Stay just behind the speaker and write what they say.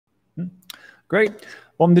Great.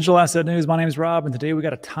 Welcome to Digital Asset News. My name is Rob, and today we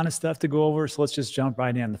got a ton of stuff to go over, so let's just jump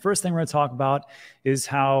right in. The first thing we're going to talk about is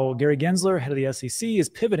how Gary Gensler, head of the SEC, is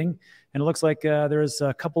pivoting, and it looks like there's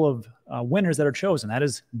a couple of winners that are chosen. That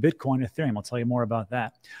is Bitcoin and Ethereum. I'll tell you more about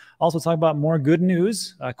that. Also talk about more good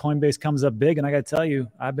news. Coinbase comes up big, and I got to tell you,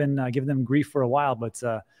 I've been giving them grief for a while, but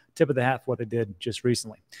tip of the hat for what they did just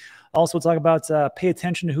recently. Also, we'll talk about pay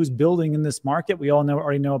attention to who's building in this market. We all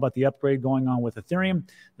already know about the upgrade going on with Ethereum,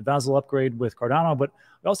 the Basel upgrade with Cardano, but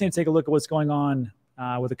we also need to take a look at what's going on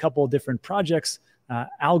with a couple of different projects,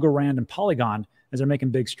 Algorand and POLYGON, as they're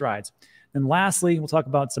making big strides. And lastly, we'll talk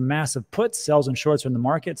about some massive puts, sells, and shorts in the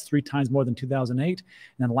markets, 3 times more than 2008.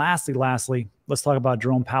 And then lastly, let's talk about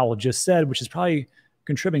Jerome Powell just said, which is probably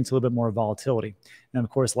contributing to a little bit more volatility. And of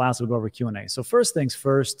course, lastly, we'll go over Q&A. So first things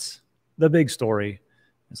first, the big story,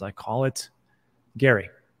 as I call it, Gary.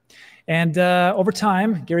 And over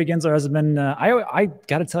time, Gary Gensler has been, I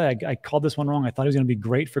got to tell you, I called this one wrong. I thought he was going to be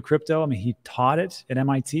great for crypto. I mean, he taught it at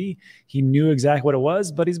MIT. He knew exactly what it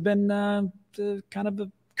was, but he's been kind of a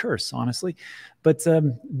curse, honestly. But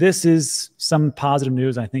this is some positive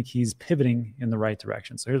news. I think he's pivoting in the right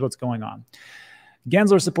direction. So here's what's going on.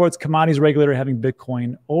 Gensler supports commodities regulator having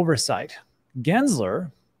Bitcoin oversight.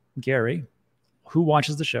 Gensler, Gary, who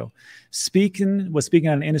watches the show, was speaking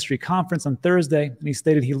at an industry conference on Thursday, and he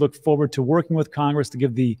stated he looked forward to working with Congress to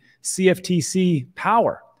give the CFTC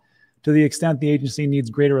power to the extent the agency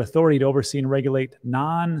needs greater authority to oversee and regulate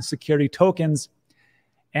non-security tokens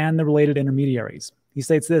and the related intermediaries. He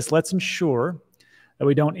states this: let's ensure that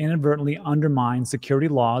we don't inadvertently undermine security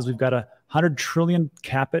laws. We've got a $100 trillion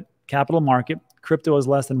capital market. Crypto is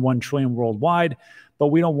less than $1 trillion worldwide, but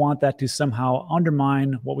we don't want that to somehow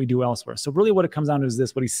undermine what we do elsewhere. So really what it comes down to is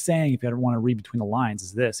this. What he's saying, if you don't want to read between the lines,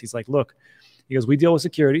 is this. He's like, look, he goes, we deal with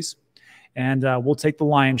securities, and we'll take the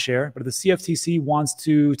lion's share. But if the CFTC wants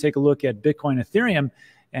to take a look at Bitcoin and Ethereum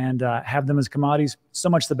and have them as commodities, so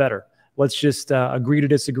much the better. Let's just agree to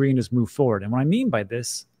disagree and just move forward. And what I mean by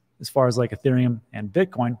this, as far as like Ethereum and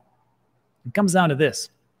Bitcoin, it comes down to this.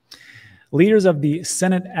 Leaders of the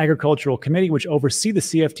Senate Agricultural Committee, which oversee the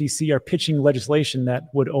CFTC, are pitching legislation that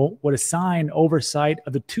would assign oversight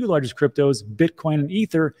of the 2 largest cryptos, Bitcoin and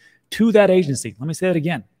Ether, to that agency. Let me say that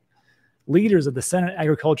again. Leaders of the Senate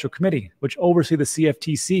Agricultural Committee, which oversee the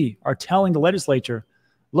CFTC, are telling the legislature,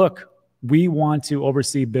 look, we want to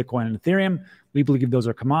oversee Bitcoin and Ethereum. We believe those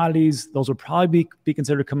are commodities. Those will probably be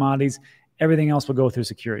considered commodities. Everything else will go through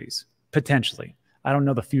securities, potentially. I don't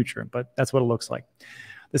know the future, but that's what it looks like.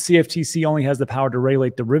 The CFTC only has the power to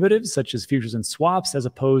regulate derivatives, such as futures and swaps, as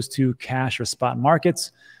opposed to cash or spot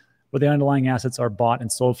markets, where the underlying assets are bought and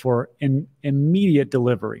sold for in immediate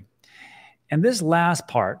delivery. And this last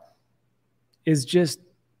part is just,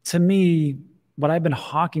 to me, what I've been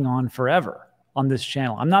hawking on forever on this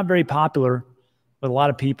channel. I'm not very popular with a lot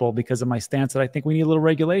of people because of my stance that I think we need a little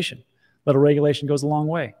regulation. A little regulation goes a long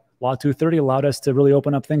way. Law 230 allowed us to really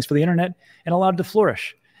open up things for the internet and allowed it to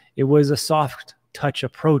flourish. It was a soft touch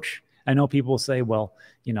approach. I know people say, well,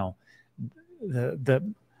 you know,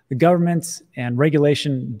 the governments and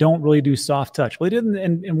regulation don't really do soft touch. Well, they did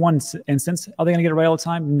in one instance. Are they going to get it right all the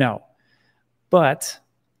time? No. But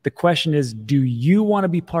the question is, do you want to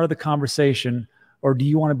be part of the conversation, or do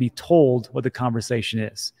you want to be told what the conversation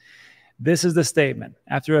is? This is the statement.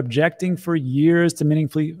 After objecting for years to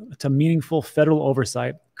meaningful federal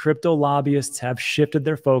oversight, crypto lobbyists have shifted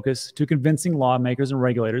their focus to convincing lawmakers and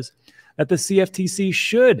regulators that the CFTC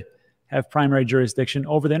should have primary jurisdiction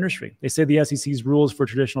over the industry. They say the SEC's rules for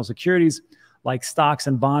traditional securities like stocks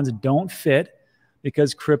and bonds don't fit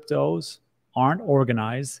because cryptos aren't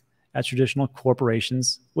organized as traditional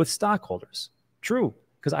corporations with stockholders. True,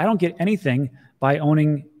 because I don't get anything by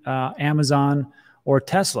owning Amazon or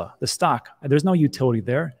Tesla, the stock. There's no utility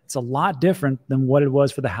there. It's a lot different than what it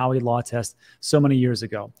was for the Howey Law test so many years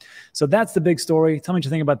ago. So that's the big story. Tell me what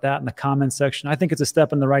you think about that in the comments section. I think it's a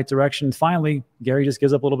step in the right direction. Finally, Gary just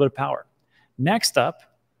gives up a little bit of power. Next up,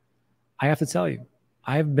 I have to tell you,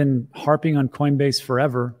 I've been harping on Coinbase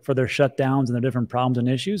forever for their shutdowns and their different problems and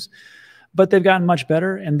issues, but they've gotten much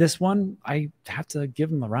better. And this one, I have to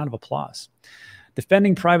give them a round of applause.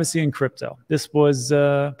 Defending privacy in crypto. This was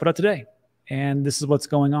put out today. And this is what's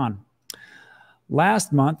going on.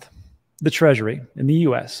 Last month, the Treasury in the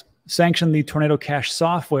US sanctioned the Tornado Cash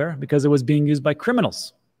software because it was being used by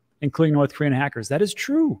criminals, including North Korean hackers. That is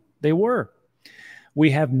true. They were.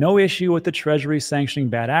 We have no issue with the Treasury sanctioning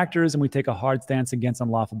bad actors, and we take a hard stance against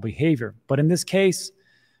unlawful behavior. But in this case,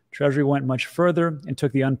 Treasury went much further and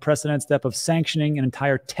took the unprecedented step of sanctioning an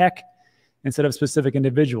entire tech instead of specific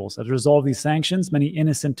individuals. As a result of these sanctions, many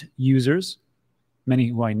innocent users, many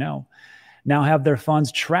who I know, now have their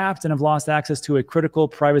funds trapped and have lost access to a critical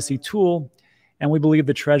privacy tool. And we believe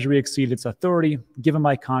the Treasury exceeded its authority given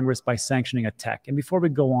by Congress by sanctioning a tech. And before we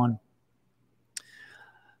go on,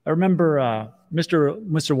 I remember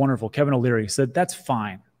Mr. Wonderful, Kevin O'Leary, said, that's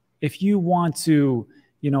fine. If you want to,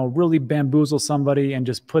 really bamboozle somebody and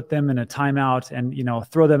just put them in a timeout and,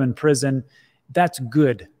 throw them in prison, that's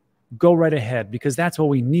good. Go right ahead, because that's what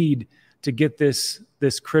we need to get this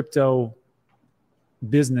crypto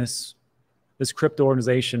business, this crypto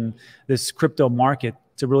organization, this crypto market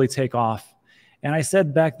to really take off. And I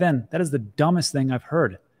said back then, that is the dumbest thing I've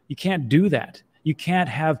heard. You can't do that. You can't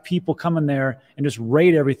have people come in there and just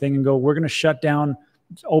raid everything and go, we're going to shut down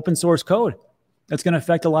open source code. That's going to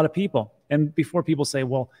affect a lot of people. And before people say,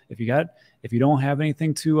 well, if you don't have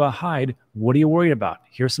anything to hide, what are you worried about?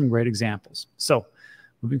 Here's some great examples. So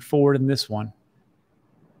moving forward in this one,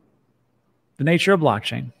 the nature of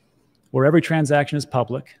blockchain, where every transaction is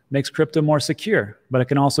public, makes crypto more secure, but it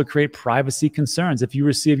can also create privacy concerns. If you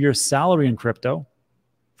receive your salary in crypto,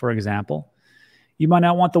 for example, you might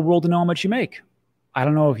not want the world to know how much you make. I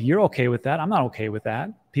don't know if you're okay with that. I'm not okay with that.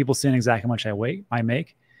 People seeing exactly how much I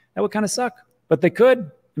make. That would kind of suck, but they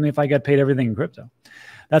could. If I got paid everything in crypto.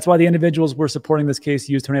 That's why the individuals were supporting this case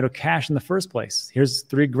used Tornado Cash in the first place. Here's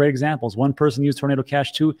 3 great examples. One person used Tornado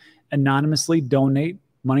Cash to anonymously donate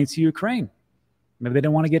money to Ukraine. Maybe they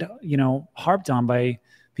didn't want to get, harped on by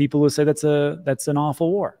people who say that's an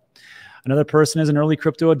awful war. Another person is an early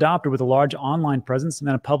crypto adopter with a large online presence and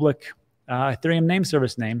then a public Ethereum name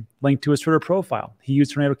service name linked to his Twitter profile. He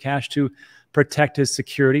used Tornado Cash to protect his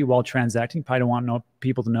security while transacting. Probably don't want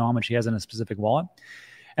people to know how much he has in a specific wallet.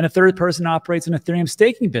 And a third person operates an Ethereum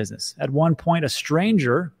staking business. At one point, a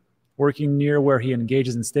stranger working near where he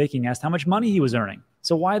engages in staking asked how much money he was earning.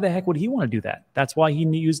 So why the heck would he want to do that? That's why he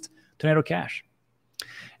used Tornado Cash.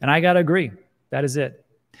 And I got to agree. That is it.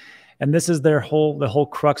 And this is the whole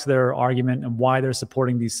crux of their argument and why they're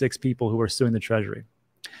supporting these 6 people who are suing the Treasury.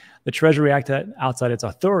 The Treasury acted outside its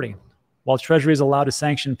authority. While Treasury is allowed to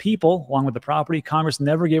sanction people along with the property, Congress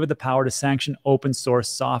never gave it the power to sanction open source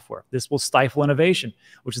software. This will stifle innovation,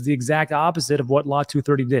 which is the exact opposite of what Law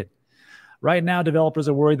 230 did. Right now, developers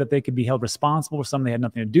are worried that they could be held responsible for something they had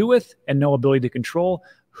nothing to do with and no ability to control.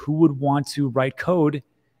 Who would want to write code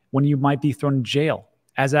when you might be thrown in jail?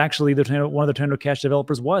 As actually one of the Tornado Cash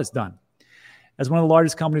developers was done. As one of the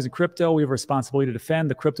largest companies in crypto, we have a responsibility to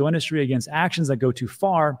defend the crypto industry against actions that go too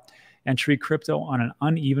far and treat crypto on an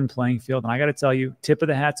uneven playing field. And I got to tell you, tip of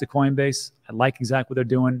the hat to Coinbase. I like exactly what they're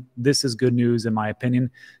doing. This is good news, in my opinion,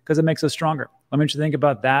 because it makes us stronger. Let me just think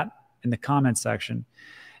about that in the comment section.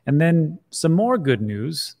 And then some more good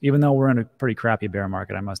news, even though we're in a pretty crappy bear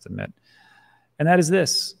market, I must admit. And that is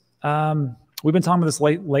this. We've been talking about this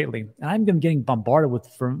lately, and I've been getting bombarded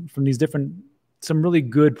from these some really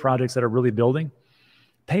good projects that are really building.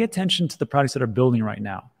 Pay attention to the projects that are building right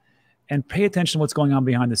now. And pay attention to what's going on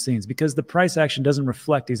behind the scenes, because the price action doesn't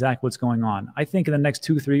reflect exactly what's going on. I think in the next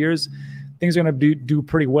 2-3 years, things are going to do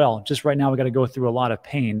pretty well. Just right now, we got to go through a lot of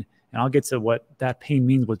pain, and I'll get to what that pain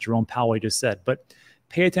means, what Jerome Powell just said. But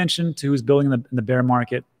pay attention to who's building in the bear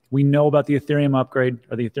market. We know about the Ethereum upgrade,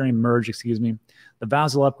 or the Ethereum merge, excuse me. The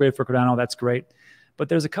Vasil upgrade for Cardano, that's great. But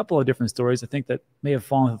there's a couple of different stories I think that may have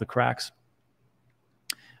fallen through the cracks.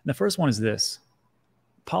 And the first one is this.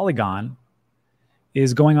 Polygon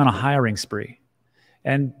is going on a hiring spree.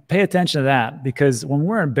 And pay attention to that, because when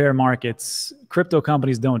we're in bear markets, crypto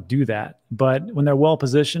companies don't do that. But when they're well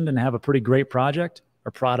positioned and have a pretty great project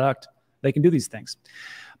or product, they can do these things.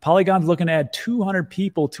 Polygon's looking to add 200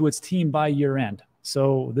 people to its team by year end.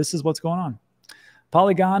 So this is what's going on.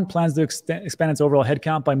 Polygon plans to expand its overall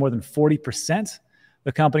headcount by more than 40%.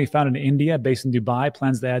 The company founded in India, based in Dubai,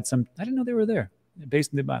 plans to add some, I didn't know they were there,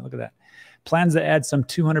 based in Dubai, look at that. Plans to add some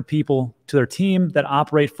 200 people to their team that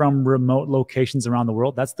operate from remote locations around the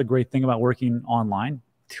world. That's the great thing about working online,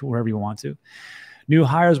 to wherever you want to. New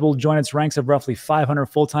hires will join its ranks of roughly 500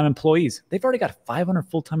 full-time employees. They've already got 500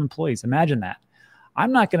 full-time employees. Imagine that.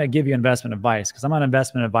 I'm not going to give you investment advice because I'm not an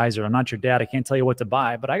investment advisor. I'm not your dad. I can't tell you what to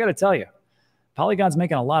buy. But I got to tell you, Polygon's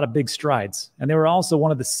making a lot of big strides. And they were also one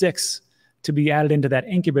of the 6 to be added into that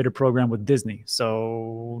incubator program with Disney.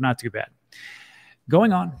 So not too bad.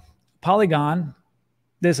 Going on. Polygon,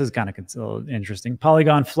 this is kind of interesting.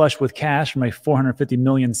 Polygon flushed with cash from a $450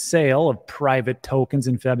 million sale of private tokens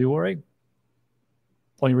in February.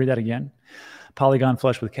 Let me read that again. Polygon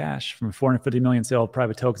flushed with cash from a $450 million sale of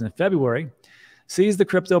private tokens in February sees the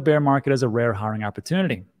crypto bear market as a rare hiring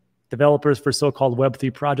opportunity. Developers for so-called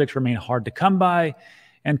Web3 projects remain hard to come by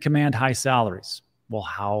and command high salaries. Well,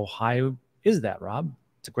 how high is that, Rob?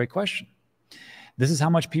 It's a great question. This is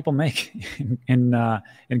how much people make in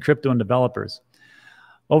crypto and developers.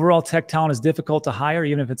 Overall, tech talent is difficult to hire,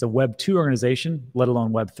 even if it's a Web 2 organization, let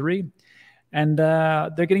alone Web 3. And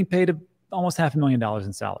they're getting paid almost $500,000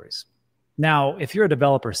 in salaries. Now, if you're a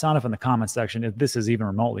developer, sound off in the comments section if this is even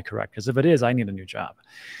remotely correct, because if it is, I need a new job.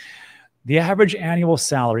 The average annual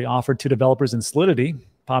salary offered to developers in Solidity,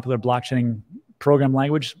 popular blockchain program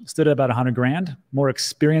language, stood at about 100 grand. More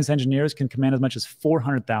experienced engineers can command as much as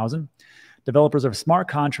 400,000. Developers of smart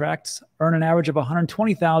contracts earn an average of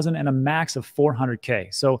 120,000 and a max of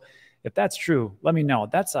 400K. So if that's true, let me know.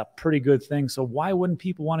 That's a pretty good thing. So why wouldn't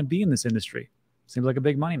people want to be in this industry? Seems like a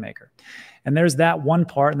big moneymaker. And there's that one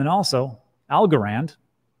part. And then also Algorand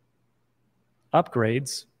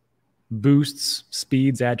upgrades, boosts,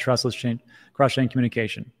 speeds, add trustless cross-chain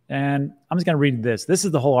communication. And I'm just going to read this. This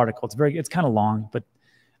is the whole article. It's kind of long, but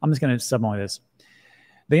I'm just going to summarize this.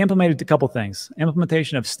 They implemented a couple things.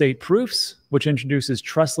 Implementation of state proofs, which introduces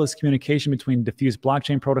trustless communication between diffuse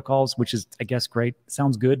blockchain protocols, which is, I guess, great.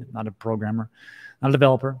 Sounds good. Not a programmer, not a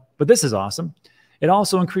developer, but this is awesome. It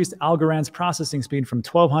also increased Algorand's processing speed from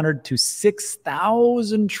 1,200 to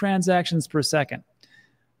 6,000 transactions per second.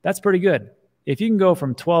 That's pretty good. If you can go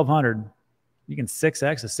from 1,200, you can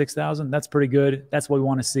 6x to 6,000. That's pretty good. That's what we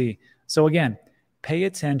want to see. So again, pay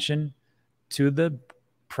attention to the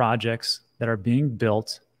projects that are being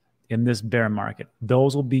built in this bear market.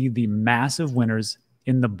 Those will be the massive winners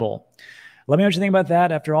in the bull. Let me know what you think about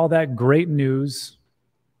that after all that great news,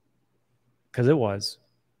 because it was.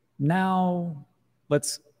 Now,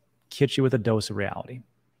 let's hit you with a dose of reality.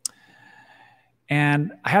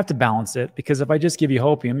 And I have to balance it, because if I just give you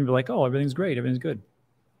hopium, you'll be like, oh, everything's great, everything's good.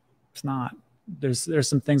 It's not. There's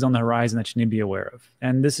some things on the horizon that you need to be aware of.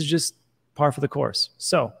 And this is just par for the course.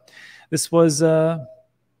 So this was a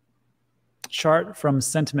chart from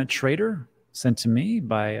Sentiment Trader sent to me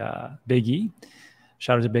by Big E.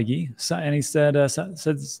 Shout out to Big E. And he said,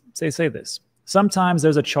 say this. Sometimes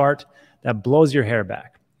there's a chart that blows your hair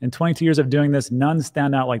back. In 22 years of doing this, none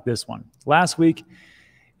stand out like this one. Last week,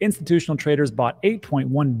 institutional traders bought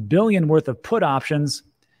 8.1 billion worth of put options.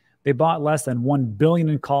 They bought less than 1 billion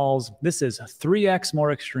in calls. This is 3x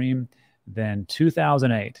more extreme than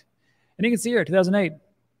 2008. And you can see here, 2008,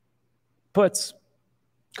 puts,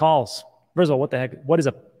 calls. First of all, what the heck? What is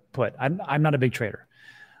a put? I'm not a big trader.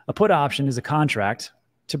 A put option is a contract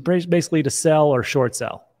to basically to sell or short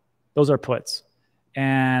sell. Those are puts.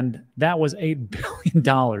 And that was $8 billion.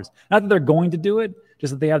 Not that they're going to do it,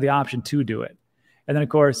 just that they have the option to do it. And then, of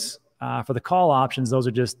course, for the call options, those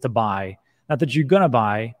are just to buy. Not that you're going to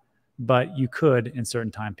buy, but you could in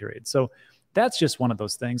certain time periods. So that's just one of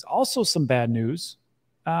those things. Also, some bad news.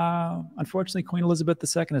 Unfortunately, Queen Elizabeth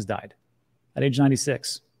II has died at age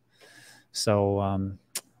 96. So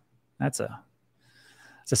it's a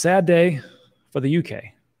sad day for the UK.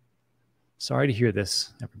 Sorry to hear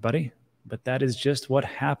this, everybody, but that is just what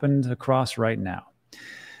happened across right now.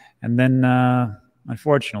 And then,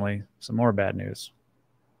 unfortunately, some more bad news.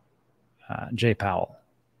 Jay Powell,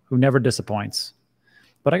 who never disappoints.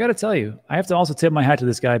 But I got to tell you, I have to also tip my hat to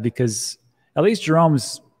this guy, because at least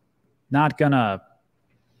Jerome's not going to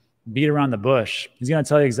beat around the bush. He's going to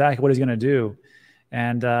tell you exactly what he's going to do.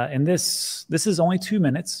 And this is only 2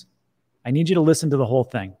 minutes. I need you to listen to the whole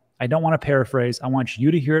thing. I don't want to paraphrase. I want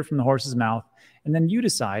you to hear it from the horse's mouth, and then you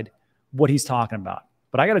decide what he's talking about.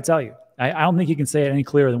 But I got to tell you, I don't think he can say it any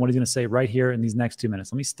clearer than what he's going to say right here in these next 2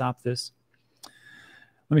 minutes. Let me stop this.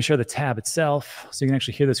 Let me share the tab itself so you can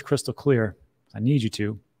actually hear this crystal clear. I need you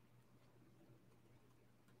to.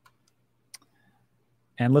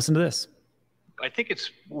 And listen to this. I think it's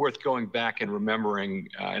worth going back and remembering,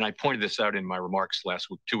 and I pointed this out in my remarks last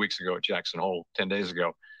week, 2 weeks ago at Jackson Hole, 10 days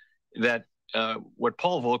ago, that what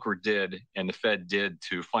Paul Volcker did and the Fed did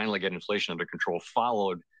to finally get inflation under control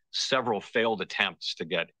followed several failed attempts to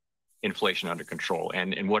get inflation under control.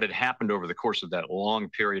 And what had happened over the course of that long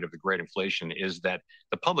period of the Great Inflation is that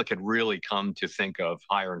the public had really come to think of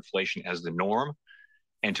higher inflation as the norm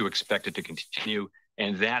and to expect it to continue.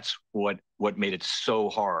 And that's what made it so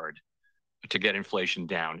hard to get inflation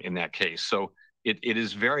down in that case. So it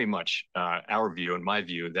is very much our view and my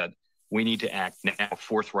view that we need to act now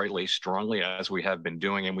forthrightly, strongly, as we have been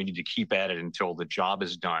doing, and we need to keep at it until the job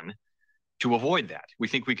is done to avoid that. We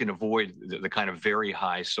think we can avoid the kind of very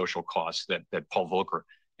high social costs that Paul Volcker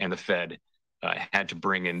and the Fed had to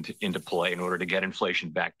bring into play in order to get inflation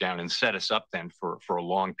back down and set us up then for a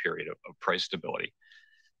long period of price stability.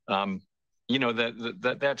 You know,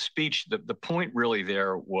 that speech, the point really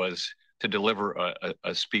there was to deliver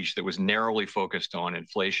a speech that was narrowly focused on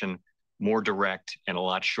inflation, more direct and a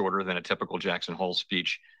lot shorter than a typical Jackson Hole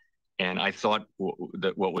speech. And I thought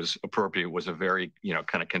that what was appropriate was a very,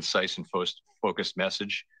 kind of concise and focused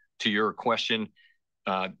message. To your question,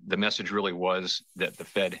 the message really was that the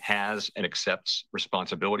Fed has and accepts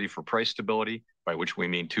responsibility for price stability, by which we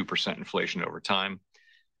mean 2% inflation over time.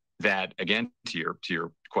 That, again, to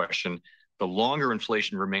your question, the longer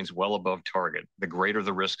inflation remains well above target, the greater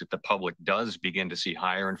the risk that the public does begin to see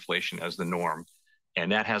higher inflation as the norm.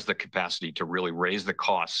 And that has the capacity to really raise the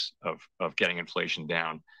costs of getting inflation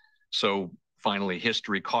down. So finally,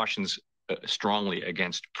 history cautions strongly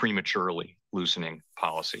against prematurely loosening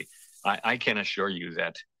policy. I can assure you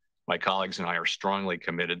that my colleagues and I are strongly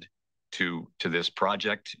committed to this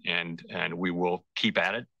project, and we will keep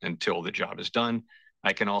at it until the job is done.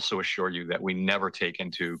 I can also assure you that we never take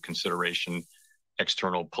into consideration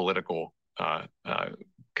external political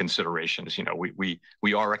considerations.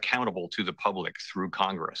 We are accountable to the public through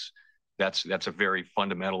Congress. That's a very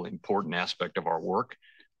fundamental, important aspect of our work.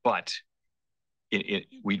 But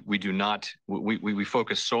we do not. We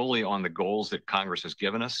focus solely on the goals that Congress has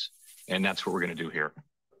given us, and that's what we're going to do here.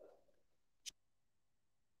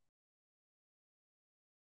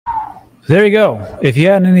 There you go. If you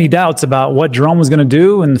had any doubts about what Jerome was going to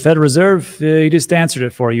do in the Federal Reserve, he just answered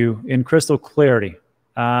it for you in crystal clarity.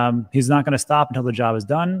 He's not going to stop until the job is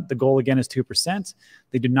done. The goal, again, is 2%.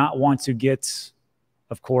 They do not want to get,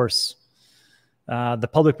 of course, the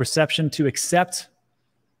public perception to accept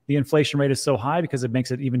the inflation rate is so high, because it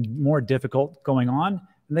makes it even more difficult going on.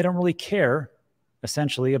 And they don't really care,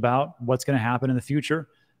 essentially, about what's going to happen in the future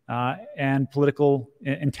and political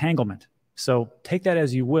entanglement. So take that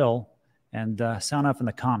as you will, and sound off in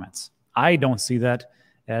the comments. I don't see that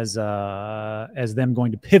as them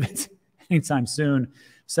going to pivot anytime soon.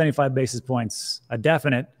 75 basis points, a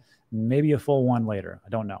definite, maybe a full one later. I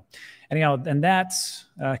don't know. Anyhow, and that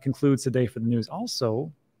concludes today for the news.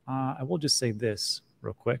 Also, I will just say this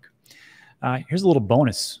real quick. Here's a little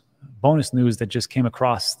bonus news that just came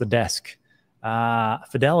across the desk.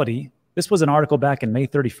 Fidelity, this was an article back in May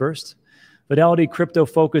 31st. Fidelity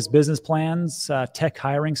crypto-focused business plans, tech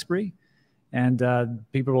hiring spree. And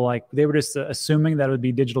people were like, they were just assuming that it would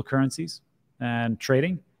be digital currencies and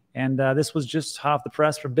trading. And this was just hot off the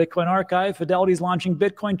press for Bitcoin Archive. Fidelity's launching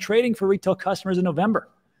Bitcoin trading for retail customers in November.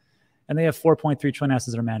 And they have 4.3 trillion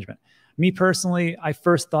assets under management. Me personally, I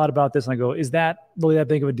first thought about this and I go, is that really that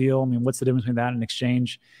big of a deal? I mean, what's the difference between that and an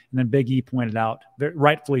exchange? And then Big E pointed out,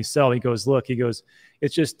 rightfully so, he goes, look,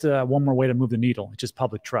 it's just one more way to move the needle. It's just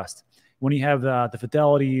public trust. When you have the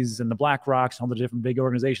Fidelities and the BlackRocks and all the different big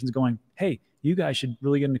organizations going, hey, you guys should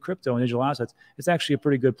really get into crypto and digital assets, it's actually a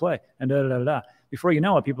pretty good play. And da-da-da-da. Before you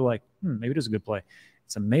know it, people are like, maybe it is a good play.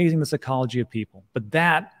 It's amazing, the psychology of people. But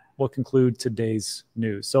that will conclude today's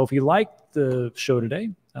news. So if you liked the show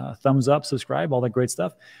today, thumbs up, subscribe, all that great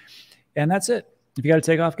stuff. And that's it. If you got to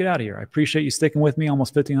take off, get out of here. I appreciate you sticking with me,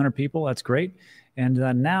 almost 1,500 people. That's great. And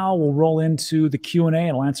now we'll roll into the Q&A,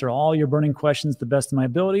 and I'll answer all your burning questions to the best of my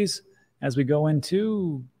abilities as we go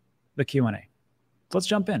into the Q&A. Let's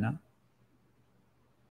jump in, huh?